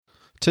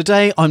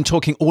Today, I'm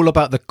talking all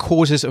about the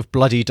causes of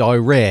bloody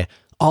diarrhea.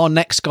 Are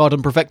NexGard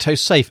and Bravecto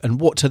safe, and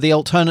what are the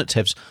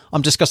alternatives?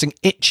 I'm discussing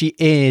itchy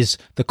ears,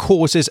 the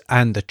causes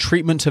and the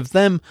treatment of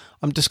them.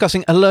 I'm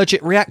discussing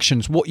allergic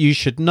reactions, what you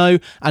should know,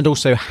 and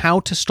also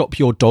how to stop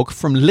your dog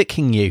from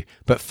licking you.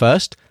 But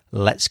first,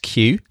 let's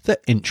cue the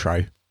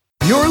intro.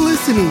 You're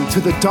listening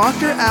to the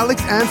Dr.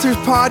 Alex Answers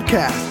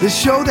Podcast, the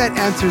show that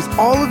answers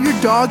all of your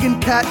dog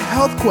and cat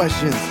health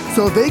questions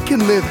so they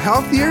can live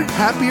healthier,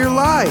 happier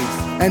lives.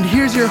 And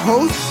here's your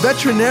host,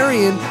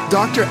 veterinarian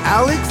Dr.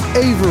 Alex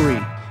Avery.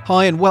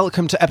 Hi and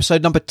welcome to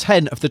episode number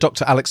 10 of the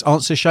Dr. Alex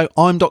Answers Show.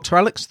 I'm Dr.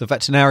 Alex, the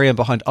veterinarian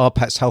behind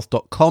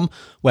ourpetshealth.com,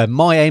 where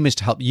my aim is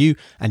to help you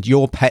and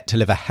your pet to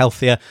live a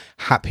healthier,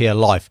 happier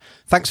life.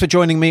 Thanks for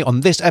joining me on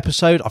this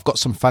episode. I've got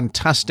some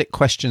fantastic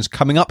questions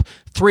coming up,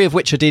 3 of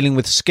which are dealing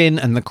with skin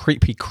and the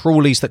creepy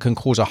crawlies that can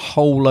cause a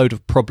whole load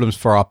of problems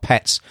for our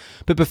pets.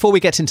 But before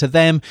we get into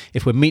them,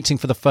 if we're meeting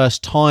for the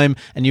first time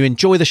and you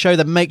enjoy the show,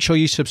 then make sure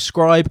you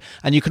subscribe,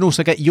 and you can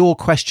also get your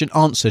question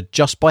answered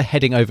just by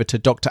heading over to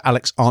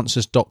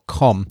dralexanswers.com.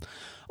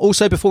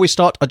 Also, before we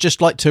start, I'd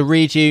just like to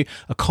read you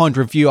a kind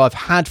review I've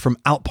had from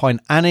Alpine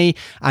Annie,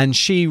 and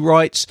she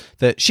writes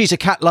that she's a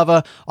cat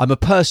lover. I'm a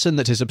person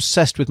that is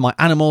obsessed with my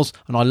animals,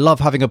 and I love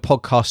having a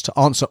podcast to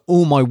answer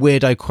all my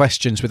weirdo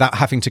questions without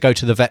having to go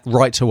to the vet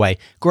right away.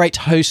 Great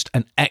host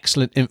and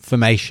excellent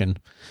information.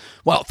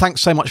 Well,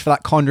 thanks so much for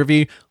that kind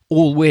review.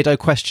 All weirdo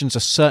questions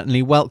are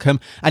certainly welcome.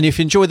 And if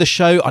you enjoy the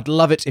show, I'd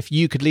love it if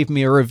you could leave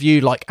me a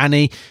review like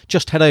Annie.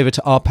 Just head over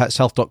to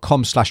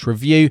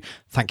ourpetshealth.com/review.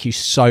 Thank you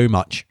so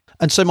much.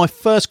 And so my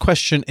first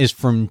question is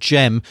from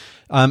Jem,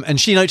 and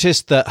she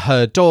noticed that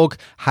her dog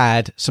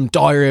had some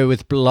diarrhea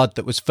with blood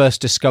that was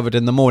first discovered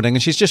in the morning,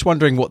 and she's just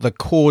wondering what the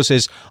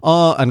causes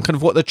are and kind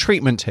of what the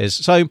treatment is.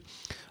 So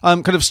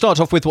kind of start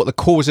off with what the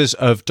causes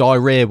of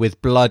diarrhea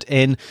with blood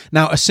in.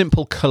 Now, a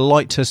simple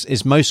colitis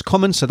is most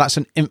common, so that's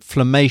an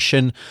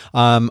inflammation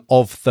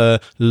of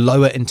the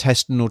lower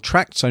intestinal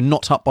tract, so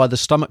not up by the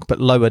stomach, but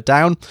lower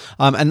down.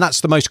 And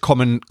that's the most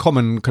common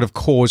kind of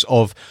cause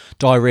of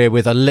diarrhea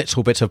with a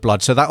little bit of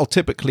blood. So that'll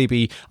typically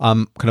be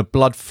kind of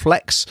blood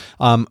flecks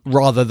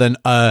rather than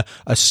a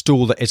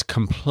stool that is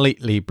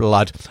completely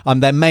blood.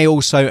 There may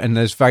also, and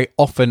there's very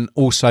often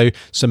also,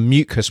 some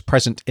mucus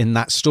present in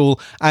that stool,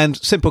 and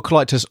simple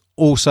colitis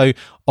also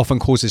often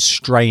causes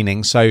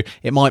straining. So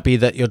it might be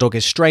that your dog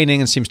is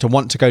straining and seems to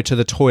want to go to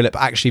the toilet,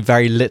 but actually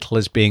very little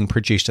is being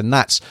produced, and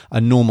that's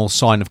a normal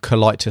sign of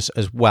colitis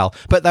as well.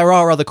 But there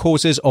are other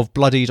causes of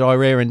bloody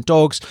diarrhea in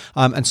dogs,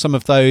 and some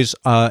of those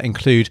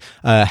include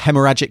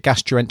hemorrhagic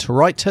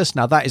gastroenteritis.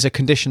 Now, that is a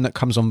condition that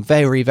comes on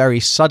very, very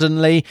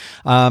suddenly.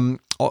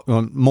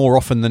 More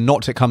often than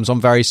not, it comes on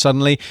very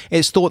suddenly.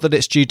 It's thought that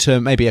it's due to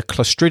maybe a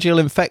clostridial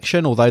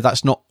infection, although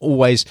that's not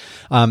always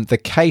the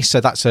case. So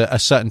that's a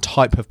certain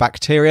type of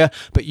bacteria.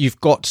 But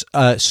you've got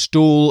a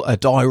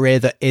diarrhea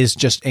that is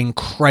just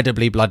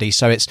incredibly bloody.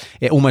 So it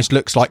almost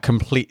looks like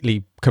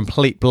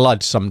complete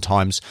blood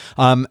sometimes,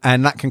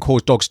 and that can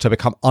cause dogs to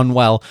become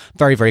unwell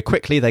very, very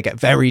quickly. They get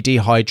very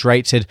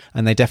dehydrated,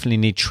 and they definitely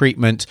need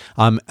treatment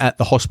at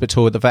the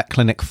hospital or the vet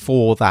clinic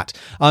for that.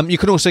 You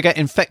can also get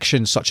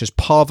infections such as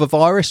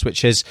parvovirus,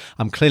 which is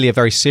clearly a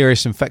very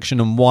serious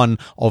infection and one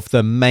of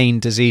the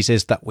main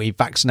diseases that we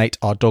vaccinate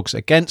our dogs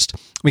against.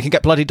 We can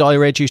get bloody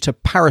diarrhea due to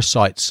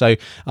parasites, so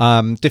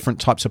different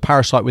types of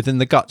parasite within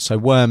the gut, so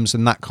worms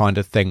and that kind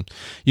of thing.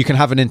 You can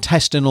have an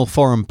intestinal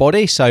foreign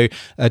body, so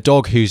a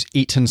dog who's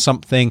eaten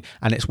something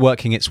and it's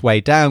working its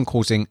way down,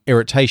 causing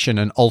irritation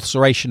and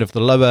ulceration of the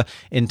lower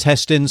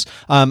intestines,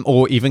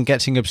 or even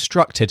getting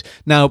obstructed.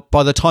 Now,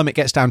 by the time it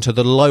gets down to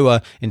the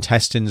lower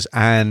intestines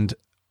and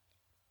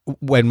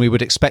when we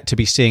would expect to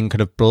be seeing kind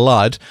of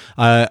blood,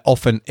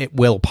 often it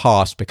will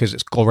pass because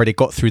it's already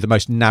got through the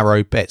most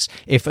narrow bits.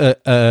 If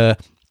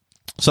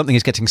something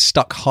is getting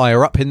stuck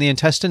higher up in the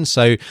intestines,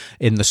 so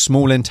in the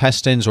small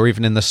intestines or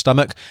even in the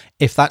stomach,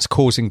 if that's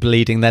causing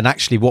bleeding, then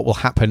actually what will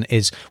happen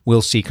is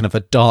we'll see kind of a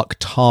dark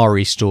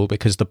tarry stool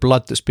because the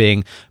blood that's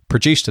being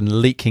produced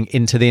and leaking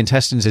into the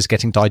intestines is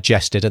getting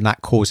digested, and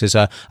that causes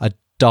a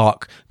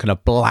dark kind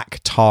of black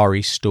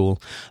tarry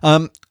stool.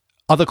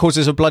 Other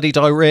causes of bloody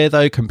diarrhea,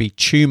 though, can be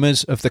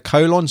tumours of the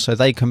colon, so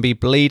they can be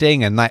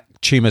bleeding, and that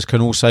tumours can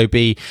also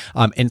be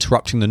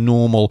interrupting the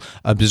normal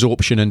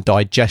absorption and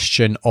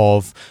digestion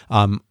of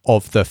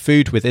the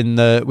food within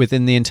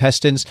the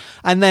intestines.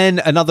 And then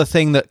another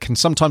thing that can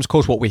sometimes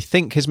cause what we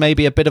think is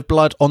maybe a bit of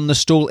blood on the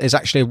stool is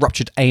actually a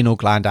ruptured anal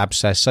gland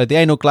abscess. So the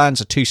anal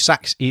glands are 2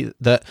 sacs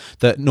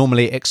that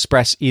normally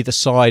express either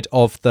side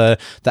of the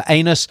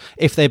anus.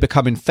 If they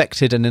become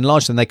infected and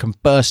enlarged, then they can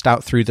burst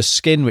out through the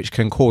skin, which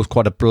can cause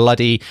quite a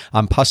bloody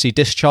pussy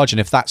discharge. And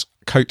if that's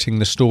coating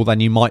the stool, then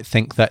you might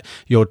think that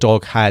your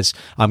dog has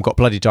got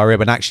bloody diarrhea,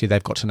 but actually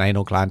they've got an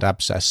anal gland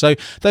abscess. So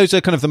those are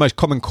kind of the most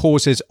common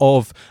causes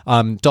of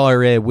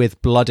diarrhea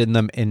with blood in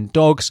them in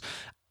dogs.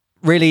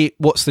 Really,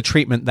 what's the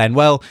treatment then?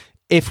 Well,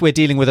 If we're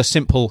dealing with a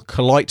simple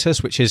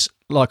colitis, which is,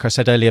 like I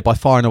said earlier, by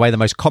far and away the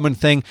most common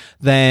thing,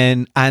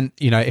 then, and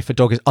if a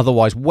dog is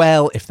otherwise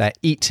well, if they're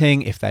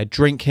eating, if they're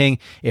drinking,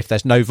 if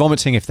there's no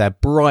vomiting, if they're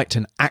bright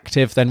and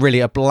active, then really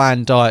a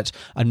bland diet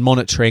and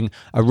monitoring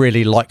are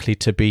really likely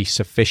to be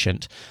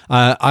sufficient.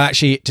 I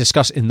actually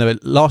discussed in the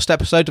last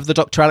episode of the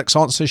Dr. Alex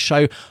Answers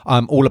show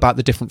all about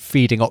the different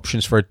feeding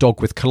options for a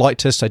dog with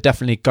colitis, so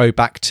definitely go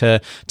back to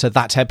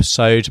that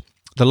episode,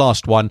 the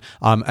last one,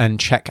 and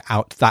check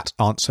out that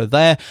answer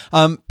there.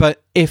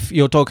 But if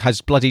your dog has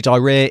bloody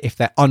diarrhea, if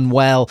they're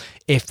unwell,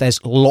 if there's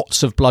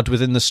lots of blood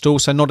within the stool,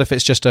 so not if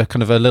it's just a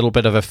kind of a little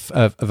bit of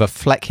a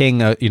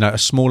flecking, a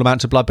small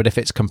amount of blood, but if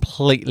it's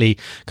completely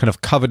kind of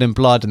covered in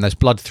blood and there's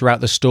blood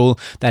throughout the stool,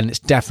 then it's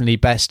definitely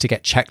best to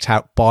get checked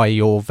out by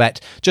your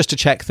vet just to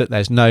check that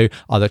there's no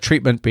other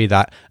treatment, be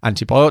that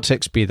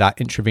antibiotics, be that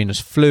intravenous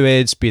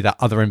fluids, be that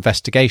other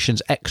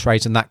investigations,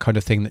 x-rays and that kind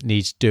of thing that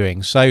needs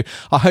doing. So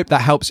I hope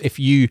that helps if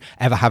you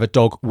ever have a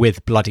dog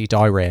with bloody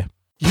diarrhea.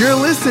 You're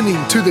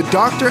listening to the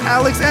Dr.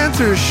 Alex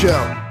Answers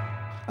Show.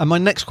 And my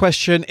next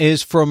question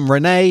is from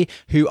Renee,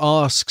 who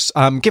asks,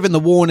 given the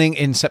warning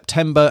in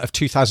September of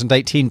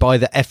 2018 by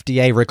the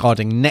FDA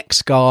regarding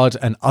NexGard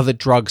and other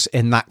drugs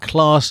in that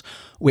class,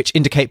 which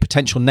indicate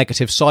potential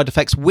negative side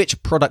effects,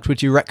 which product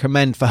would you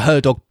recommend for her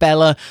dog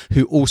Bella,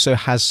 who also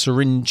has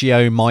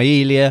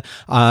syringomyelia?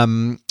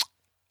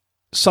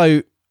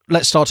 So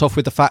let's start off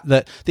with the fact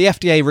that the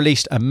FDA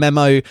released a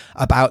memo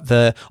about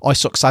the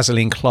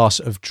isoxazoline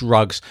class of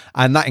drugs,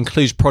 and that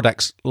includes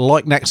products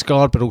like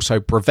NexGard, but also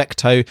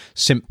Bravecto,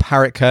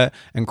 Simparica,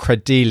 and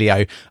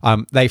Credelio.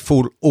 They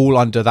fall all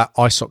under that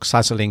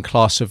isoxazoline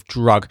class of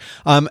drug.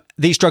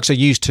 These drugs are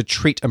used to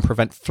treat and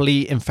prevent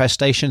flea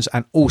infestations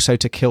and also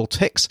to kill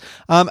ticks.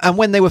 And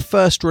when they were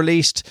first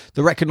released,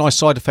 the recognised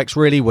side effects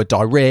really were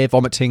diarrhea,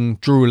 vomiting,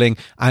 drooling,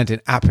 and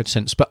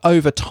inappetence. But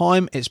over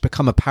time, it's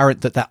become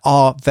apparent that there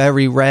are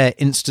very rare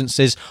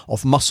instances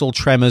of muscle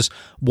tremors,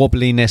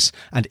 wobbliness,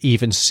 and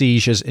even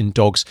seizures in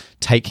dogs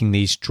taking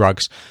these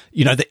drugs.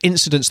 The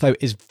incidence, though,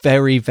 is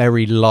very,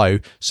 very low.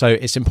 So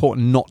it's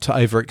important not to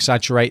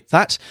over-exaggerate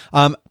that.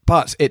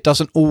 But it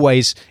doesn't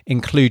always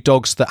include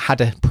dogs that had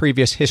a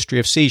previous history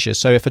of seizures.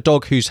 So if a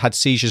dog who's had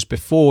seizures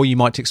before, you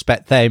might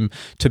expect them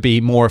to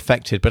be more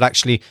affected. But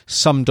actually,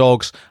 some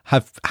dogs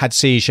have had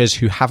seizures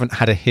who haven't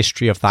had a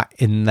history of that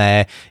in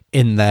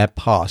their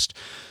past.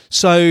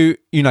 So,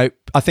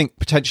 I think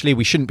potentially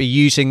we shouldn't be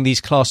using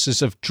these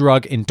classes of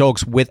drug in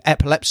dogs with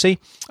epilepsy.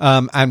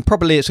 And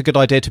probably it's a good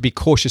idea to be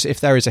cautious if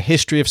there is a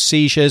history of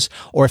seizures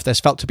or if there's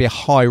felt to be a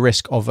high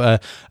risk of a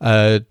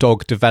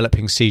dog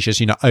developing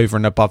seizures, over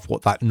and above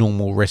what that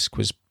normal risk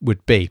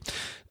would be.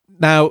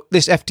 Now,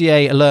 this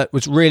FDA alert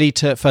was really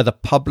to further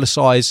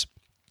publicise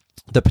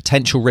the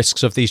potential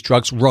risks of these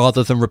drugs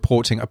rather than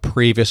reporting a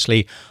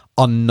previously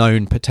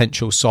unknown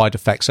potential side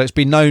effects. So it's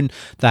been known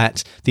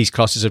that these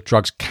classes of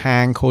drugs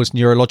can cause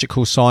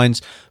neurological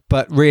signs,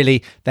 but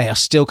really they are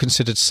still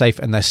considered safe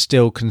and they're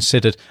still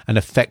considered an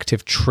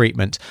effective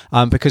treatment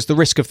because the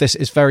risk of this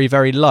is very,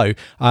 very low.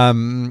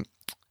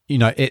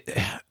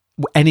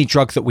 Any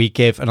drug that we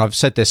give, and I've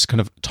said this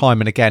kind of time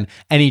and again,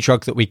 any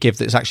drug that we give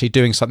that's actually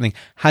doing something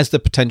has the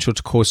potential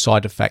to cause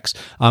side effects.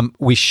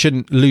 We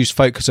shouldn't lose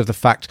focus of the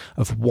fact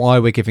of why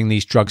we're giving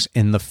these drugs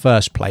in the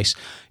first place.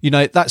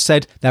 That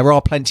said, there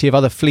are plenty of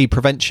other flea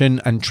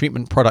prevention and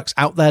treatment products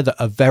out there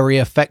that are very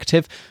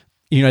effective.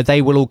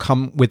 They will all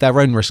come with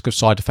their own risk of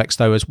side effects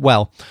though as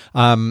well.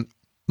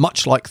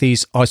 Much like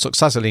these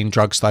isoxazoline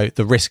drugs, though,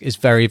 the risk is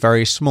very,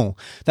 very small.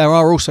 There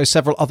are also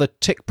several other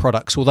tick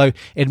products, although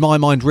in my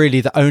mind,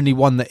 really, the only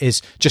one that is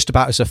just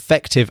about as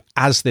effective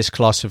as this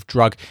class of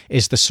drug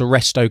is the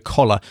Seresto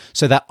collar.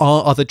 So there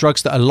are other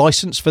drugs that are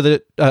licensed for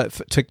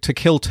to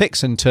kill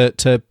ticks and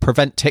to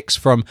prevent ticks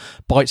from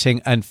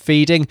biting and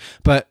feeding,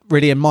 but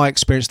really, in my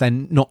experience, they're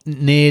not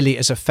nearly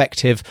as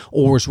effective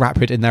or as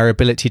rapid in their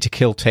ability to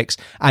kill ticks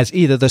as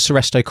either the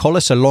Seresto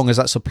collar, so long as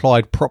that's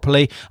applied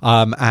properly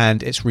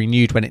and it's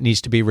renewed when it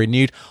needs to be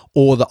renewed,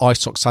 or the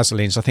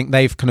isoxazolines. I think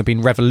they've kind of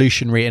been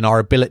revolutionary in our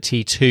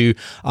ability to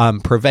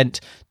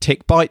prevent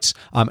tick bites,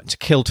 to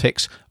kill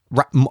ticks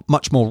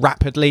much more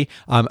rapidly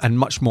and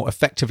much more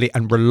effectively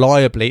and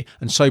reliably,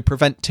 and so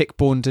prevent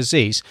tick-borne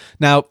disease.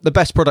 Now, the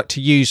best product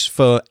to use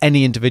for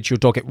any individual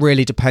dog, it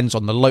really depends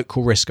on the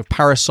local risk of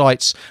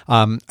parasites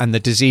and the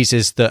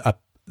diseases that are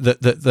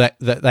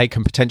that they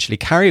can potentially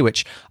carry,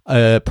 which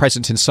are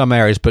present in some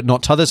areas but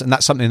not others, and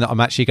that's something that I'm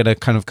actually going to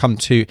kind of come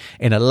to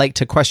in a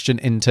later question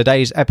in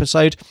today's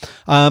episode.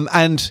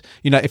 And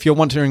if you're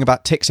wondering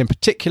about ticks in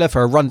particular,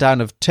 for a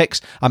rundown of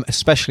ticks,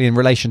 especially in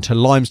relation to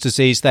Lyme's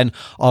disease, then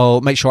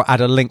I'll make sure I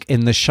add a link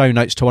in the show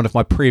notes to one of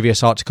my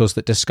previous articles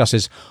that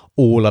discusses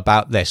all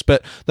about this.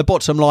 But the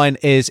bottom line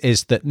is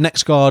that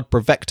NexGard,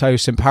 Bravecto,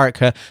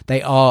 Simparica,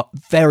 they are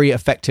very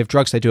effective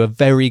drugs. They do a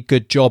very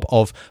good job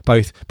of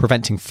both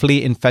preventing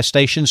flea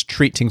infestations,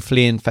 treating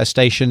flea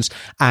infestations,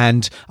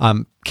 and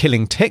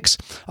killing ticks,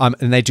 and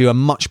they do a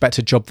much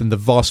better job than the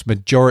vast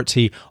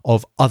majority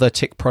of other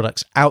tick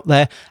products out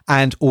there.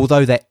 And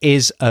although there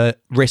is a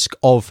risk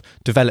of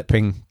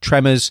developing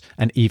tremors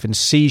and even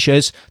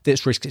seizures,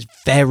 this risk is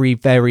very,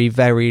 very,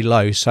 very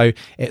low. So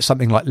it's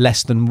something like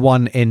less than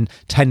 1 in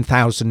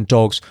 10,000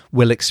 dogs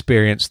will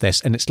experience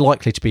this, and it's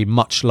likely to be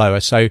much lower.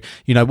 So,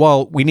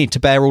 while we need to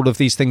bear all of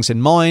these things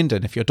in mind,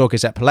 and if your dog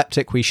is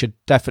epileptic, we should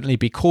definitely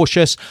be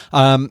cautious,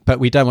 but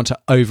we don't want to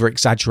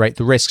over-exaggerate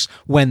the risks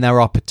when there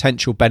are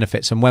potential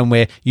benefits and when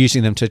we're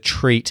using them to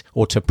treat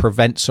or to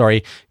prevent,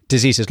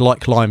 diseases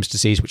like Lyme's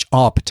disease, which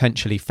are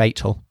potentially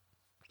fatal.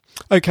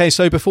 Okay,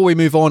 so before we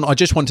move on, I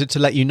just wanted to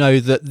let you know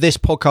that this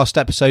podcast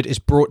episode is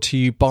brought to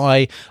you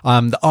by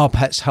the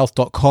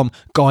ourpetshealth.com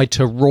guide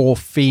to raw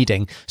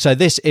feeding. So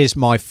this is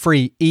my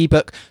free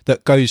ebook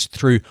that goes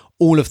through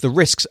all of the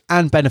risks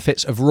and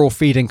benefits of raw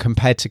feeding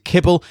compared to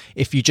kibble.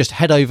 If you just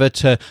head over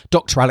to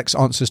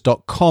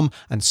dralexanswers.com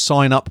and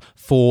sign up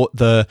for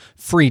the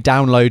free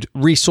download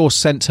resource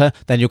center,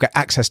 then you'll get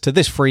access to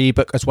this free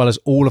ebook as well as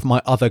all of my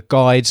other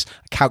guides,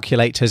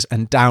 calculators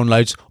and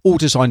downloads, all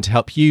designed to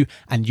help you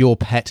and your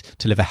pet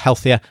to live a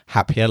healthier,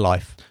 happier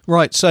life.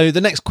 Right, so the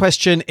next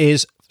question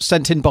is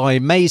sent in by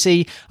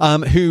Maisie,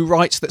 who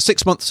writes that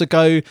 6 months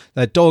ago,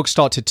 their dog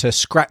started to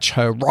scratch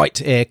her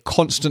right ear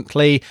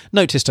constantly,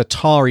 noticed a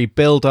tarry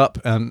build-up,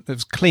 it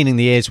was cleaning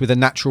the ears with a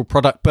natural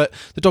product, but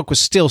the dog was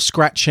still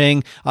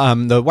scratching,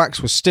 the wax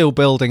was still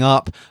building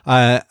up,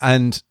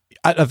 and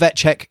at a vet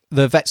check,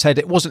 the vet said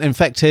it wasn't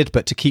infected,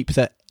 but to keep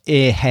the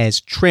ear hairs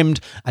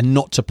trimmed and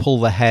not to pull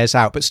the hairs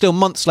out. But still,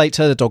 months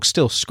later, the dog's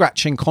still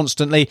scratching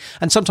constantly,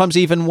 and sometimes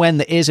even when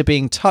the ears are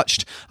being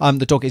touched,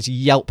 the dog is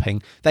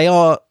yelping.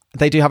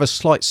 They do have a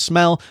slight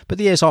smell, but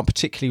the ears aren't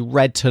particularly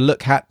red to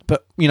look at.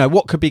 But,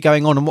 what could be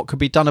going on and what could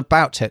be done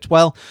about it?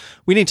 Well,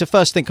 we need to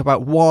first think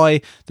about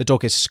why the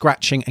dog is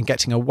scratching and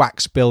getting a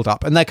wax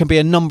build-up. And there can be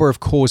a number of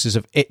causes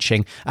of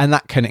itching, and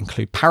that can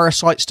include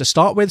parasites to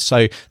start with.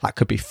 So that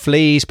could be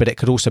fleas, but it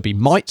could also be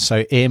mites,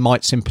 so ear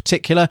mites in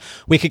particular.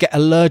 We could get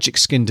allergic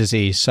skin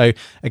disease. So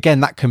again,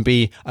 that can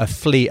be a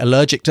flea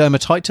allergic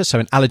dermatitis, so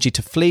an allergy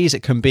to fleas.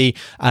 It can be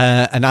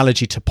an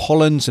allergy to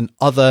pollens and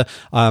other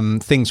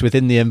things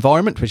within the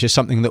environment, which is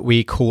something that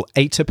we call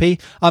atopy.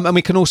 And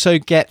we can also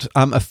get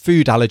a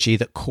food allergy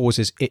that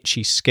causes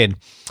itchy skin.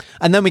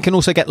 And then we can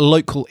also get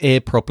local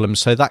ear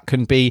problems. So that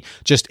can be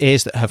just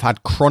ears that have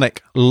had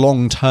chronic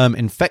long-term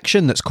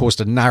infection that's caused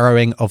a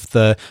narrowing of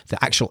the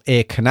actual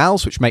ear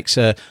canals, which makes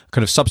kind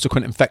of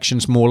subsequent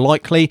infections more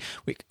likely.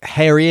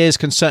 Hairy ears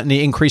can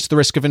certainly increase the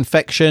risk of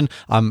infection.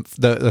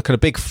 The kind of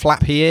big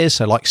flappy ears,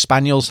 so like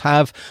spaniels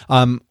have,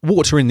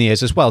 water in the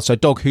ears as well. So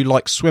dog who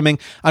likes swimming,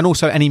 and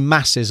also any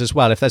masses as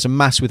well. If there's a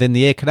mass within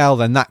the ear canal,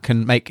 then that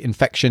can make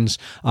infections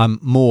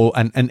more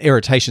and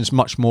irritations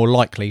much more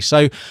likely.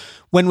 So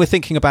when we're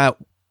thinking about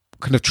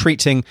kind of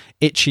treating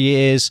itchy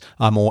ears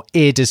or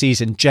ear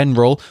disease in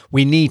general,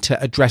 we need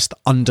to address the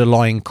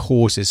underlying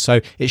causes. So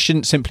it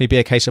shouldn't simply be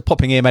a case of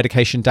popping ear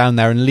medication down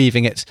there and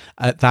leaving it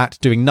at that,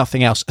 doing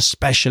nothing else,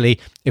 especially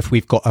if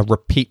we've got a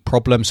repeat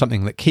problem,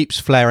 something that keeps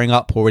flaring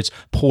up or is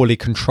poorly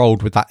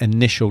controlled with that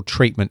initial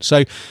treatment.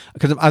 So,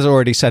 because as I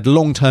already said,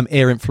 long-term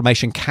ear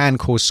inflammation can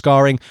cause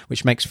scarring,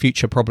 which makes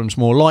future problems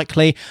more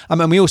likely.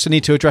 And we also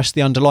need to address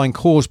the underlying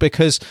cause,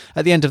 because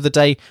at the end of the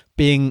day,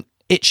 being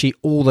itchy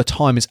all the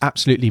time is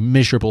absolutely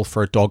miserable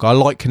for a dog. I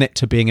liken it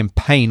to being in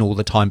pain all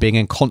the time, being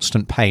in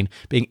constant pain.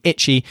 Being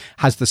itchy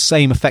has the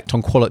same effect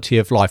on quality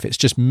of life. It's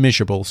just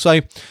miserable.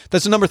 So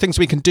there's a number of things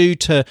we can do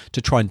to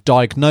try and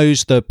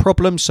diagnose the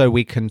problem. So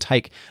we can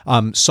take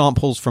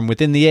samples from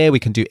within the ear. We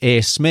can do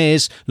ear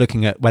smears,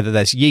 looking at whether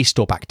there's yeast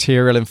or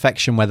bacterial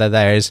infection, whether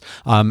there is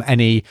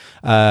any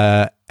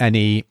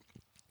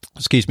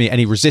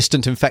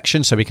resistant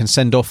infection, so we can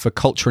send off for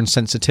culture and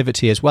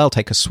sensitivity as well,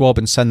 take a swab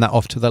and send that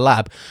off to the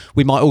lab.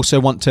 We might also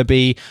want to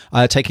be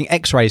taking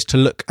x-rays to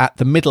look at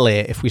the middle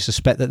ear if we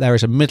suspect that there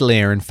is a middle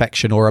ear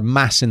infection or a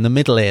mass in the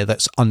middle ear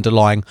that's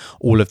underlying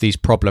all of these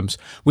problems.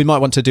 We might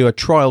want to do a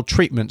trial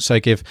treatment,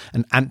 so give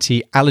an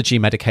anti-allergy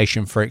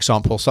medication, for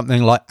example,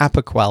 something like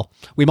Apoquel.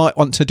 We might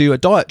want to do a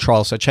diet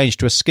trial, so change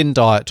to a skin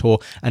diet or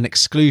an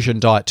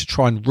exclusion diet to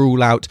try and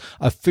rule out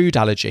a food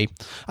allergy.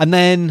 And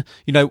then,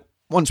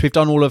 once we've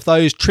done all of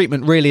those,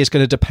 treatment really is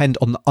going to depend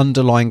on the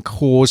underlying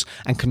cause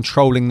and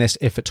controlling this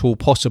if at all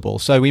possible.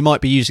 So we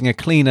might be using a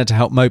cleaner to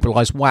help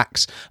mobilize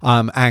wax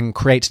and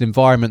create an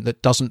environment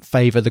that doesn't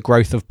favor the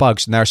growth of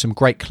bugs. And there are some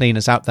great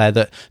cleaners out there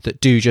that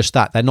do just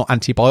that. They're not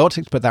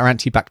antibiotics, but they're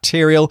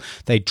antibacterial.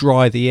 They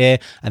dry the ear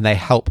and they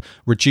help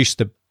reduce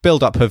the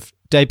buildup of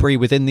debris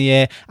within the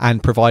ear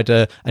and provide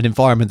an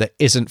environment that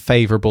isn't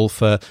favorable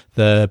for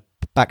the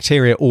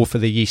bacteria or for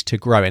the yeast to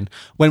grow in.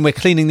 When we're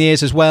cleaning the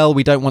ears as well,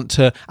 we don't want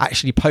to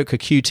actually poke a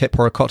Q-tip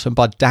or a cotton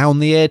bud down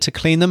the ear to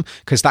clean them,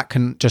 because that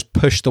can just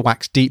push the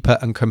wax deeper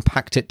and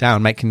compact it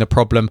down, making the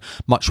problem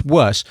much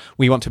worse.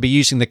 We want to be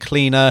using the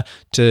cleaner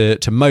to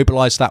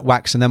mobilize that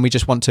wax, and then we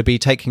just want to be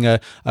taking a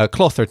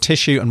cloth or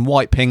tissue and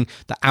wiping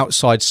the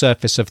outside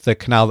surface of the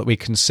canal that we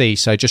can see,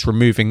 so just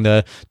removing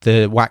the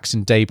wax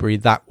and debris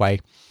that way.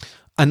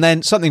 And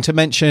then something to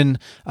mention,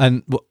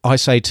 and I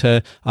say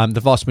to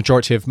the vast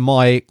majority of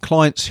my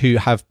clients who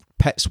have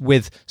pets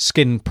with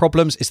skin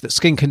problems, is that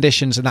skin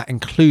conditions, and that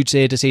includes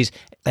ear disease,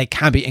 they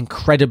can be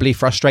incredibly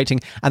frustrating,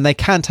 and they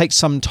can take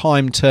some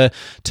time to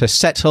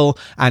settle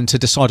and to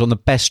decide on the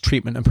best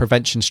treatment and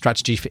prevention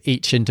strategy for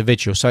each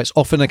individual. So it's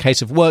often a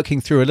case of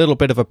working through a little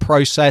bit of a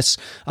process,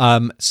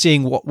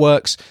 seeing what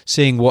works,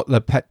 seeing what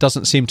the pet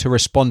doesn't seem to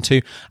respond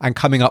to, and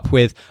coming up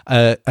with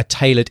a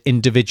tailored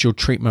individual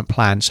treatment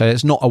plan. So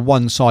it's not a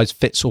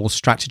one-size-fits-all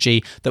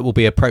strategy that will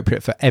be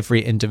appropriate for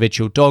every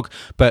individual dog.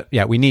 But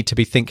yeah, we need to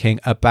be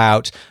thinking about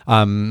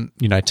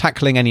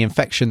tackling any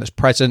infection that's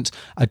present,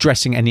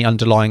 addressing any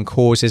underlying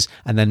causes,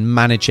 and then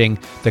managing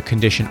the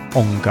condition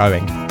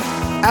ongoing.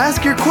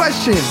 Ask your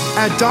question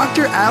at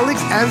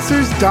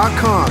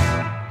dralexanswers.com.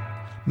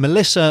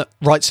 Melissa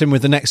writes in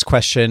with the next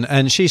question,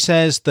 and she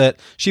says that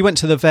she went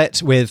to the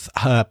vet with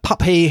her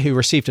puppy who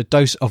received a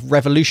dose of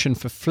Revolution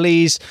for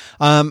fleas,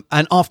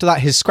 and after that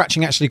his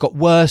scratching actually got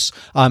worse.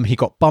 He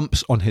got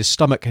bumps on his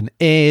stomach and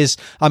ears.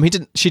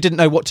 She didn't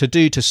know what to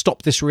do to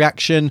stop this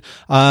reaction,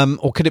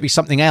 or could it be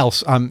something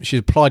else? She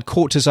applied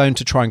cortisone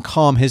to try and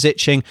calm his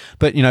itching,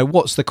 but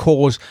what's the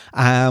cause,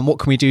 and what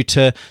can we do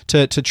to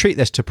treat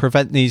this, to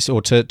prevent these,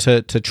 or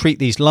to treat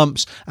these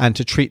lumps and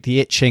to treat the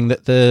itching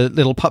that the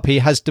little puppy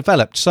has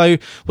developed? So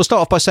we'll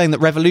start off by saying that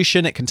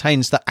Revolution, it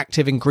contains the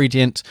active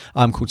ingredient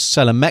called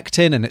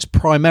selamectin, and it's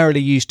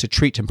primarily used to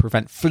treat and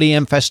prevent flea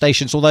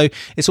infestations, although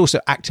it's also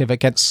active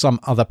against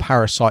some other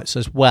parasites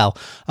as well.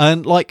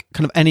 And like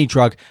kind of any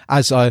drug,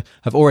 as I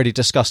have already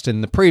discussed in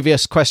the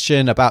previous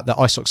question about the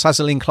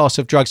isoxazoline class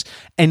of drugs,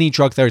 any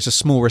drug there is a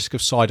small risk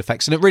of side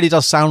effects. And it really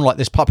does sound like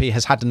this puppy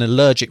has had an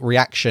allergic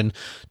reaction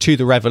to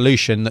the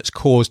Revolution that's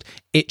caused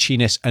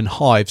itchiness and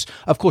hives.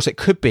 Of course, it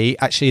could be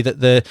actually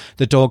that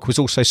the dog was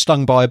also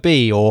stung by a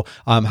bee, or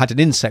had an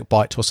insect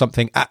bite or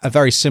something at a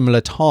very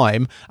similar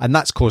time, and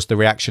that's caused the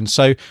reaction.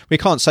 So we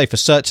can't say for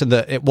certain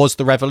that it was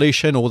the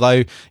Revolution,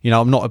 although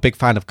I'm not a big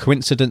fan of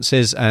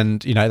coincidences,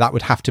 and that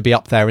would have to be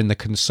up there in the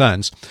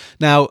concerns.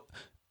 Now,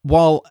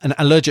 while an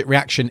allergic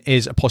reaction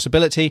is a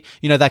possibility,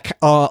 there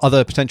are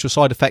other potential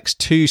side effects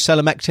to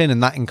selamectin,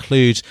 and that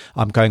includes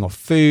going off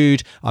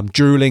food,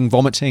 drooling,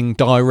 vomiting,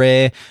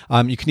 diarrhea.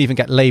 You can even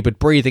get laboured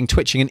breathing,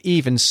 twitching, and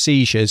even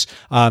seizures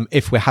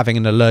if we're having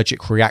an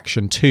allergic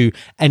reaction to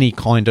any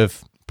kind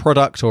of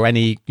product or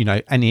any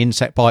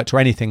insect bite or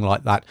anything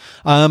like that.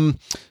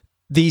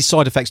 These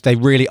side effects, they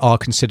really are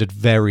considered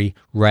very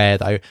rare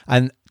though,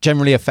 and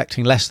generally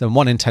affecting less than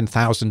 1 in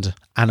 10,000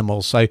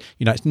 animals. So,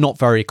 it's not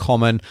very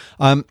common.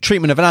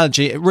 Treatment of an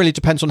allergy, it really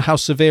depends on how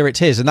severe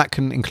it is, and that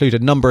can include a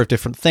number of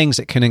different things.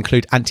 It can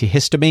include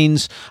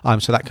antihistamines,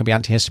 so that can be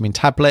antihistamine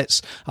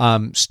tablets,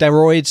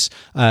 steroids,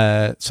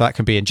 so that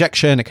can be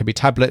injection, it can be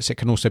tablets, it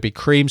can also be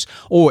creams,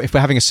 or if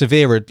we're having a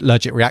severe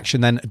allergic reaction,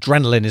 then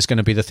adrenaline is going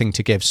to be the thing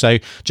to give. So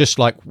just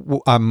like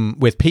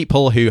with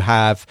people who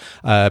have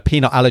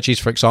peanut allergies,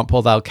 for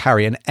example, they'll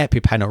carry an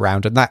EpiPen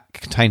around, and that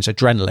contains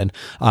adrenaline,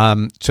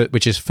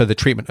 which is for the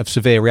treatment of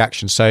severe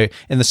reactions. So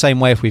in the same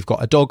way, if we've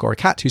got a dog or a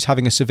cat who's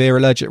having a severe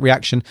allergic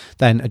reaction,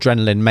 then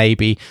adrenaline may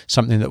be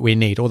something that we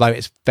need, although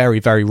it's very,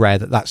 very rare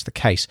that that's the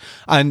case.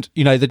 And,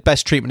 the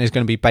best treatment is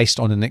going to be based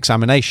on an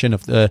examination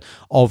of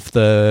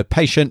the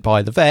patient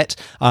by the vet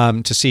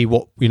to see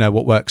what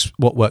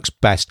works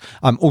best.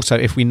 Also,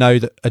 if we know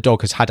that a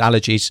dog has had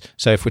allergies,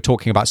 so if we're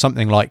talking about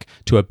something like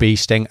to a bee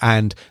sting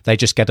and they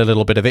just get a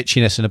little bit of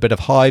itchiness and a bit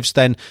of hives,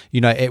 then,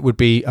 it would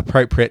be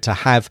appropriate to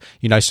have,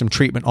 some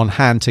treatment on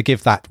hand to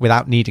give that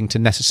without needing to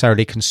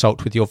necessarily consult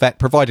with your vet,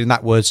 providing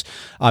that was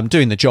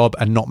doing the job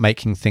and not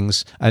making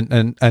things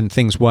and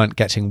things weren't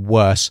getting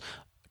worse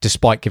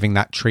despite giving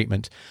that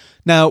treatment.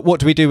 Now, what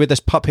do we do with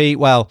this puppy?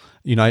 Well,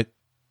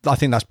 I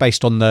think that's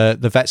based on the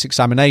vet's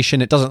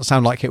examination. It doesn't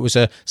sound like it was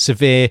a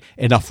severe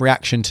enough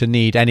reaction to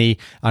need any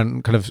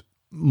kind of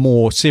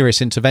more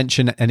serious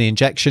intervention, any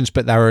injections,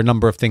 but there are a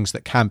number of things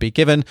that can be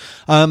given.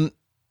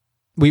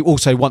 We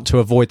also want to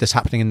avoid this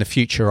happening in the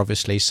future,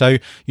 obviously. So,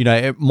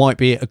 it might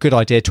be a good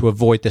idea to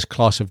avoid this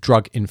class of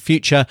drug in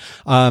future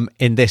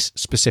in this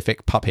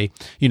specific puppy.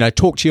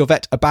 Talk to your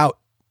vet about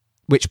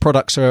which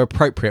products are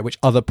appropriate, which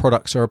other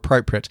products are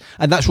appropriate.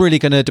 And that's really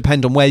going to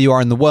depend on where you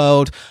are in the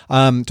world,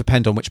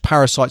 depend on which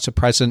parasites are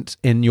present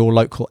in your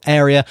local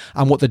area,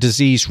 and what the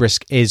disease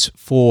risk is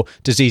for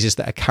diseases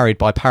that are carried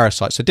by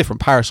parasites. So different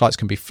parasites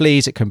can be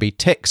fleas, it can be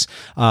ticks,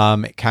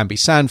 it can be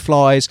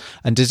sandflies,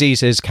 and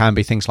diseases can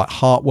be things like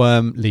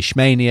heartworm,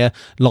 leishmania,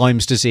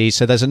 Lyme's disease.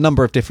 So there's a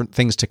number of different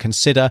things to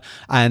consider,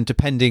 and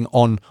depending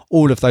on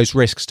all of those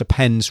risks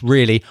depends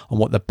really on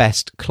what the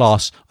best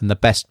class and the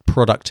best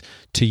product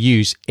to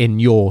use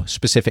in your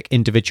specific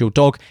individual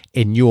dog,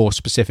 in your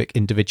specific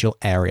individual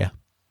area.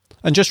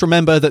 And just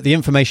remember that the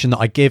information that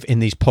I give in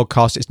these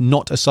podcasts is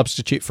not a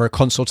substitute for a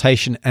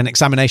consultation and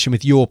examination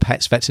with your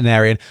pet's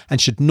veterinarian,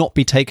 and should not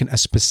be taken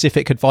as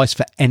specific advice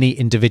for any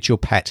individual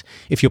pet.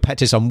 If your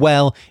pet is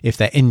unwell, if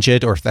they're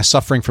injured, or if they're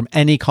suffering from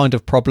any kind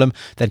of problem,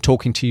 then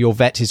talking to your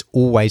vet is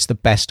always the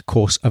best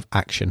course of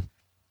action.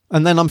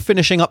 And then I'm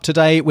finishing up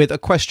today with a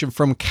question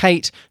from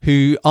Kate,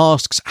 who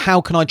asks,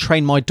 how can I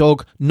train my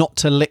dog not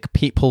to lick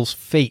people's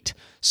feet?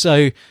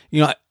 So,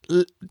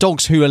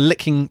 dogs who are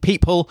licking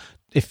people,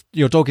 if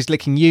your dog is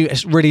licking you,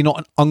 it's really not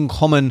an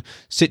uncommon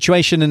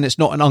situation and it's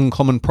not an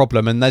uncommon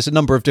problem. And there's a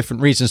number of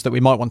different reasons that we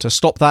might want to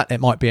stop that. It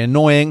might be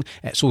annoying.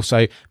 It's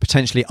also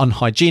potentially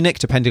unhygienic,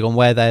 depending on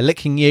where they're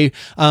licking you.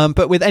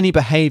 But with any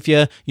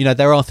behavior,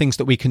 there are things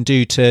that we can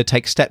do to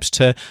take steps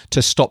to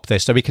stop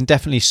this. So we can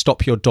definitely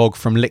stop your dog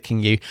from licking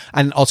you.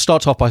 And I'll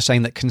start off by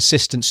saying that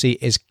consistency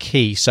is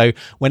key. So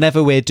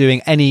whenever we're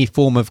doing any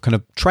form of kind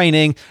of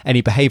training,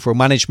 any behavioral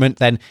management,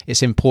 then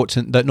it's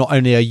important that not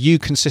only are you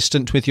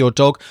consistent with your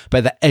dog,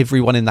 but that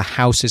everyone in the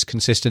house is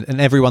consistent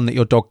and everyone that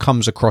your dog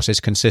comes across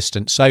is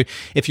consistent. So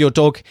if your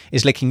dog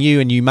is licking you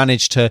and you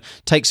manage to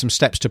take some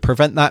steps to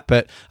prevent that,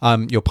 but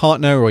your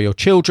partner or your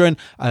children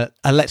are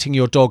letting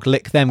your dog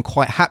lick them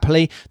quite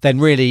happily,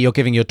 then really you're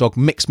giving your dog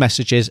mixed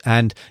messages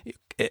and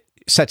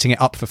setting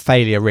it up for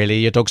failure. Really,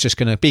 your dog's just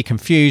going to be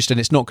confused and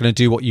it's not going to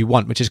do what you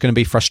want, which is going to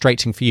be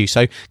frustrating for you.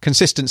 So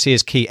consistency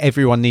is key.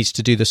 Everyone needs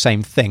to do the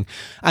same thing.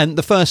 And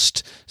the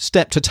first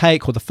step to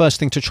take, or the first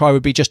thing to try,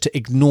 would be just to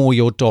ignore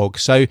your dog.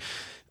 So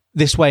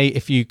this way,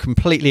 if you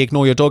completely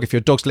ignore your dog, if your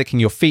dog's licking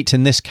your feet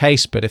in this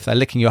case, but if they're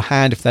licking your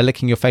hand, if they're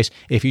licking your face,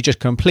 if you just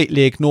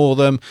completely ignore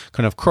them,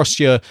 kind of cross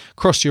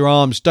your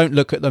arms, don't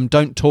look at them,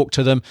 don't talk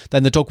to them,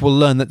 then the dog will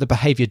learn that the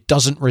behavior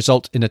doesn't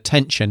result in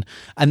attention.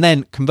 And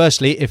then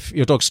conversely, if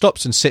your dog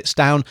stops and sits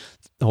down,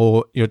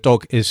 or your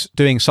dog is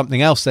doing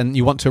something else, then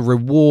you want to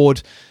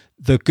reward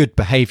the good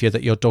behavior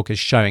that your dog is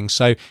showing.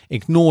 So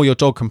ignore your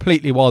dog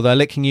completely while they're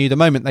licking you. The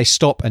moment they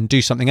stop and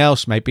do something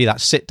else, maybe that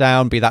sit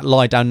down, be that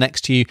lie down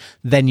next to you,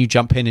 then you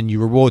jump in and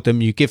you reward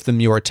them. You give them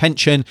your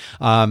attention.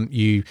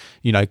 You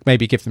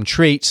maybe give them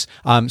treats,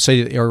 so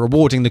that you're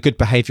rewarding the good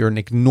behavior and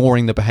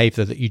ignoring the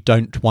behavior that you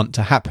don't want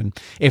to happen.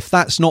 If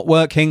that's not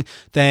working,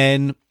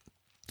 then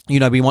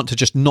we want to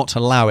just not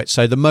allow it.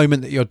 So the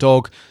moment that your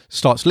dog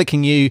starts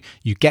licking you,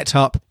 you get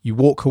up, you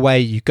walk away,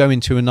 you go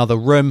into another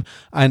room.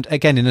 And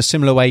again, in a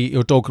similar way,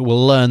 your dog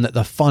will learn that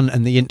the fun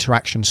and the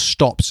interaction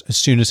stops as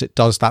soon as it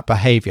does that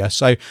behavior.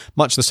 So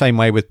much the same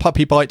way with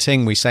puppy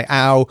biting, we say,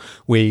 ow,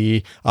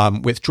 we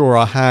withdraw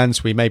our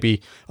hands, we maybe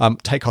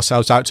take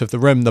ourselves out of the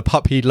room. The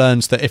puppy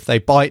learns that if they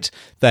bite,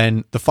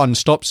 then the fun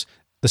stops.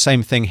 The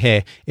same thing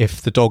here.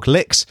 If the dog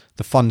licks,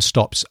 the fun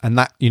stops, and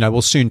that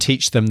will soon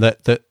teach them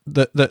that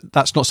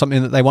that's not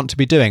something that they want to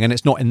be doing, and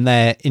it's not in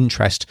their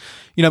interest.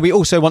 We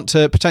also want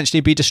to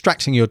potentially be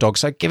distracting your dog,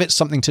 so give it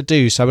something to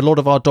do. So a lot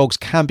of our dogs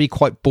can be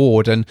quite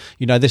bored, and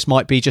this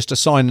might be just a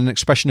sign and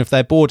expression of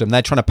their boredom.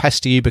 They're trying to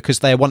pester you because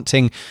they're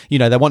wanting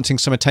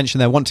some attention,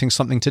 they're wanting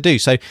something to do.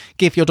 So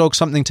give your dog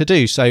something to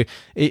do. So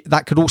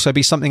that could also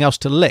be something else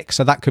to lick.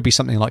 So that could be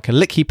something like a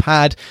licky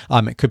pad.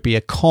 It could be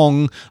a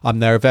Kong.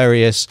 There are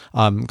various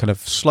kind of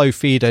slow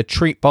feeder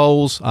treat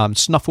bowls,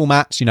 snuffle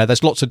mats.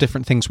 There's lots of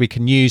different things we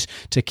can use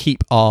to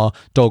keep our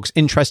dogs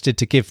interested,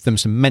 to give them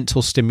some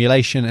mental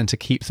stimulation and to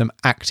keep them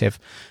active.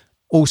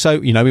 Also,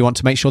 we want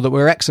to make sure that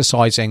we're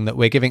exercising, that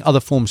we're giving other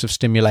forms of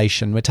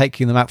stimulation. We're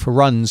taking them out for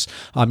runs.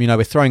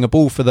 We're throwing a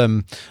ball for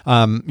them,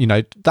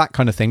 that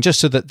kind of thing, just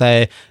so that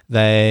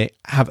they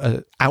have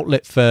an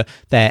outlet for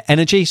their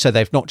energy. So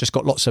they've not just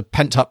got lots of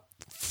pent up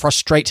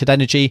frustrated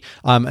energy,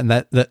 and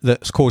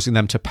that's causing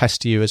them to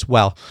pester you as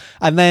well.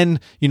 And then,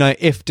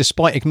 if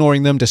despite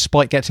ignoring them,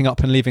 despite getting up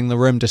and leaving the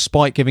room,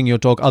 despite giving your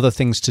dog other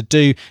things to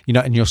do,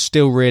 and you're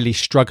still really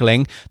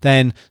struggling,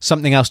 then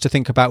something else to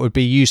think about would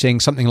be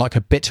using something like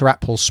a bitter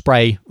apple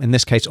spray, in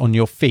this case on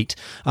your feet.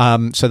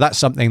 So that's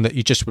something that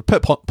you just would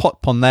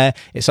pop on there.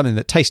 It's something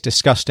that tastes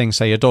disgusting,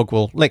 so your dog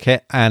will lick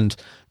it and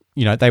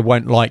they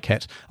won't like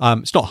it.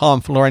 It's not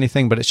harmful or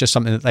anything, but it's just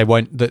something that they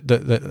won't, that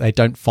they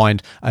don't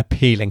find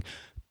appealing.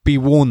 Be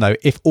warned though,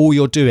 if all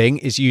you're doing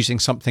is using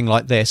something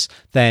like this,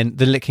 then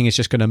the licking is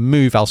just going to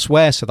move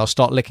elsewhere, so they'll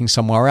start licking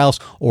somewhere else,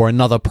 or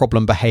another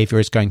problem behavior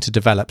is going to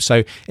develop.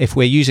 So if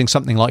we're using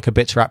something like a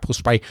bitter apple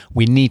spray,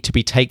 we need to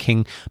be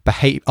taking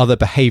other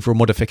behavioral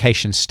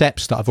modification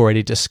steps that I've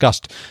already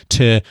discussed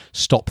to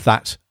stop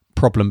that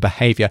problem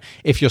behavior.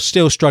 If you're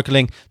still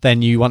struggling,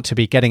 then you want to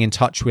be getting in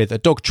touch with a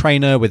dog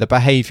trainer, with a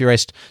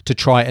behaviorist, to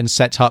try and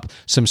set up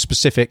some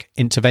specific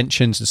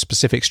interventions and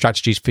specific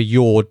strategies for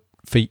your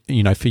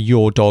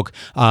dog,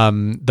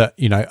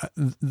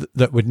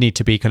 that would need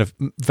to be kind of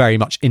very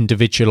much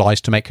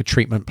individualized to make a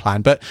treatment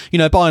plan. But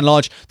by and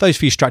large, those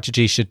few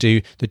strategies should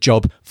do the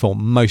job for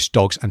most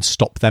dogs and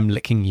stop them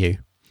licking you.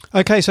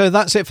 Okay, so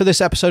that's it for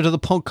this episode of the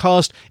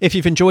podcast. If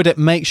you've enjoyed it,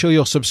 make sure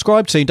you're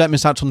subscribed so you don't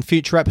miss out on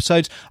future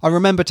episodes. And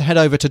remember to head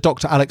over to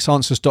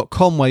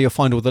dralexanswers.com, where you'll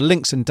find all the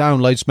links and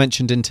downloads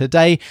mentioned in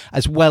today,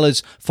 as well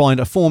as find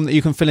a form that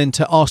you can fill in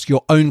to ask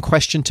your own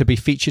question to be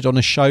featured on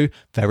a show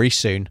very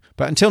soon.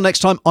 But until next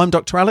time, I'm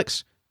Dr.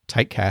 Alex.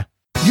 Take care.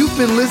 You've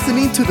been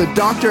listening to the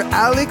Dr.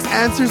 Alex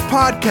Answers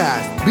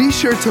podcast. Be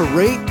sure to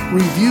rate,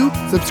 review,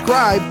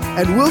 subscribe,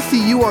 and we'll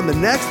see you on the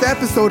next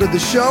episode of the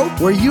show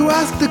where you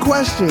ask the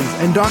questions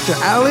and Dr.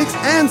 Alex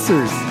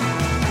answers.